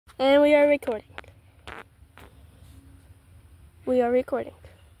And we are recording. We are recording.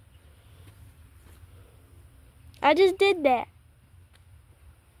 I just did that.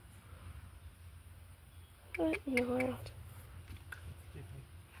 What in the world?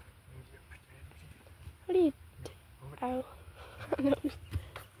 What are you doing? Oh. No.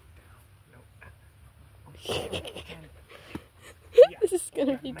 This is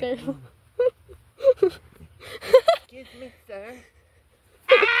gonna be terrible. Excuse me, sir.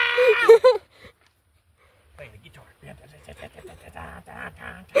 Play the guitar. You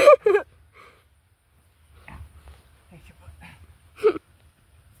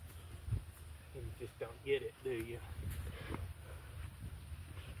just don't get it, do you?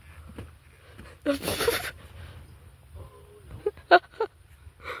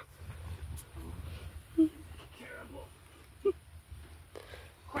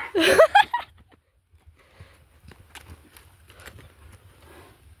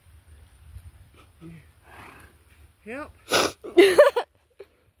 Help!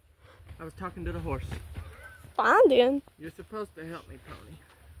 I was talking to the horse. Fine then. You're supposed to help me, Pony.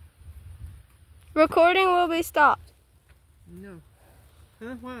 Recording will be stopped. No.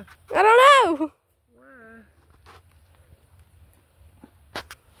 Huh? Why? I don't know. Why?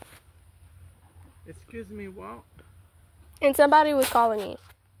 Excuse me, Walt. And somebody was calling you.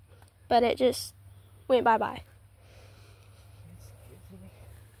 But it just went bye-bye. Excuse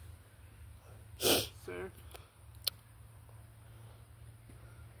me. Sir.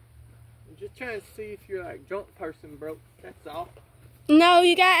 I'm just trying to see if you're like drunk person broke. That's all. No,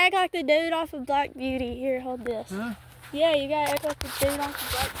 you gotta act like the dude off of Black Beauty. Here, hold this. Huh? Yeah, you gotta act like the dude off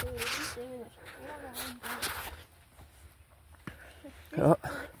of Black Beauty. Oh.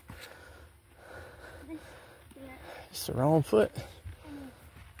 It's the wrong foot.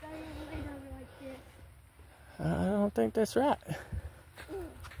 I don't think that's right.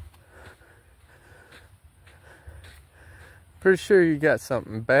 Pretty sure you got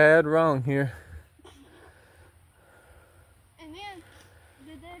something bad wrong here. And then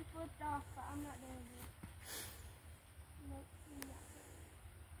the dude flipped off, but I'm not doing it. Nope,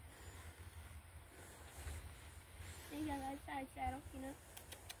 you got that side saddle, you know.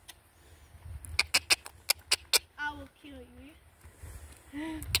 I will kill you.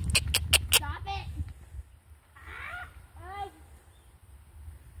 Stop it!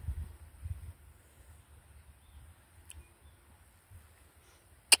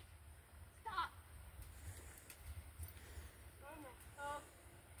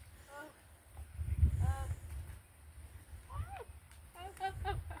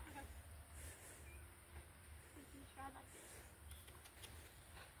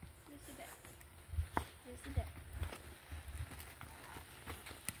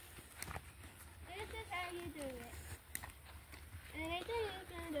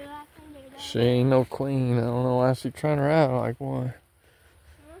 She ain't no queen. I don't know why she's trying to ride like one.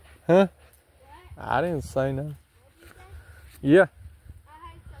 Huh? I didn't say no. Yeah. I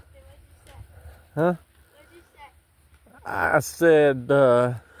heard something. What'd you say? Huh? What'd you say? I said,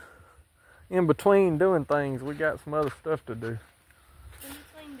 in between doing things, we got some other stuff to do. In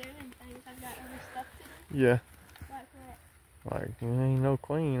between doing things, I've got other stuff to do? Yeah. Like what? Like, you ain't no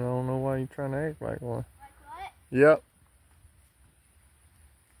queen. I don't know why you trying to act like one. Like what? Yep.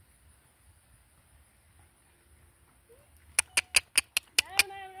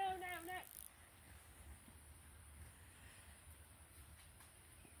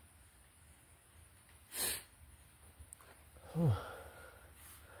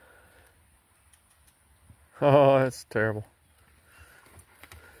 Oh, that's terrible.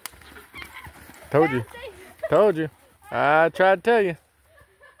 Told you. Told you. I tried to tell you.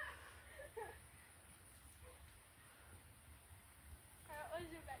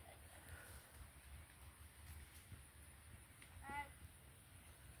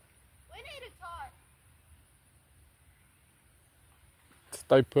 We need a car.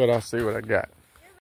 Stay put, I'll see what I got.